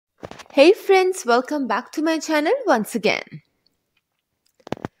Hey friends, welcome back to my channel once again.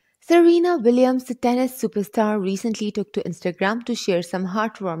 Serena Williams, the tennis superstar, recently took to Instagram to share some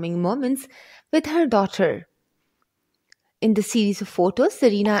heartwarming moments with her daughter. In the series of photos,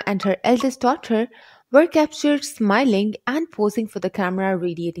 Serena and her eldest daughter were captured smiling and posing for the camera,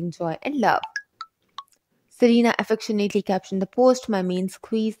 radiating joy and love. Serena affectionately captioned the post, "My main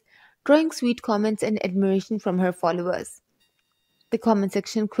squeeze," drawing sweet comments and admiration from her followers. The comment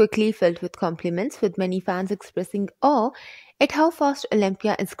section quickly filled with compliments, with many fans expressing awe at how fast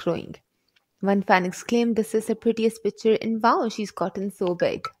Olympia is growing. One fan exclaimed, "This is the prettiest picture, and wow, she's gotten so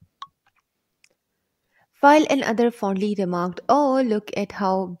big." While another fondly remarked, "Oh, look at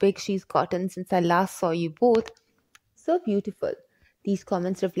how big she's gotten since I last saw you both. So beautiful." These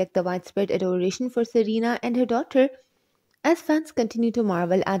comments reflect the widespread adoration for Serena and her daughter as fans continue to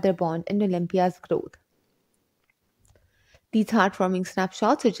marvel at their bond and Olympia's growth. These heartwarming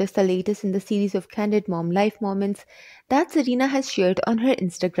snapshots are just the latest in the series of candid mom life moments that Serena has shared on her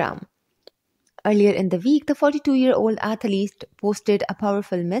Instagram. Earlier in the week, the 42-year-old athlete posted a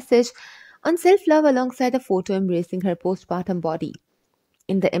powerful message on self-love alongside a photo embracing her postpartum body.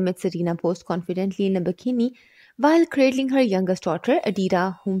 In the image, Serena posed confidently in a bikini while cradling her youngest daughter,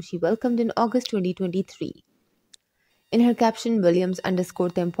 Adira, whom she welcomed in August 2023. In her caption, Williams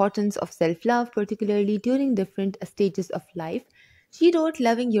underscored the importance of self-love, particularly during different stages of life. She wrote,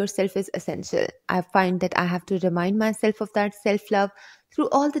 "Loving yourself is essential. I find that I have to remind myself of that self-love through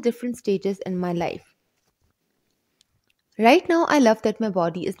all the different stages in my life. Right now, I love that my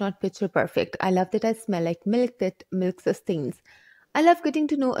body is not picture perfect. I love that I smell like milk, that milk sustains. I love getting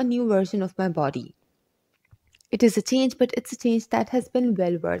to know a new version of my body. It is a change, but it's a change that has been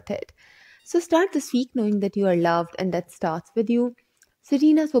well worth it. So start this week knowing that you are loved, and that starts with you."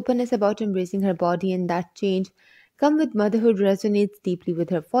 Serena's openness about embracing her body and that change come with motherhood resonates deeply with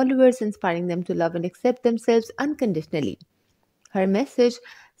her followers, inspiring them to love and accept themselves unconditionally. Her message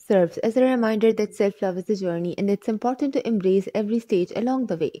serves as a reminder that self-love is a journey and it's important to embrace every stage along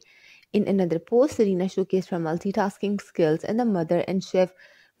the way. In another post, Serena showcased her multitasking skills and the mother and chef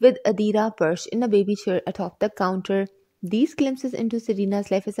with Adira perched in a baby chair atop the counter. These glimpses into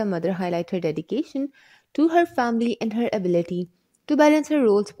Serena's life as a mother highlight her dedication to her family and her ability to balance her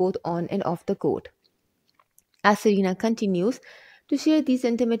roles both on and off the court. As Serena continues to share these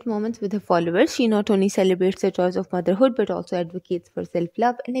intimate moments with her followers, she not only celebrates the joys of motherhood but also advocates for self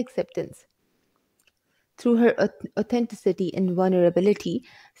love and acceptance. Through her authenticity and vulnerability,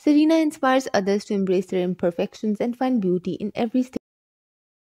 Serena inspires others to embrace their imperfections and find beauty in every stage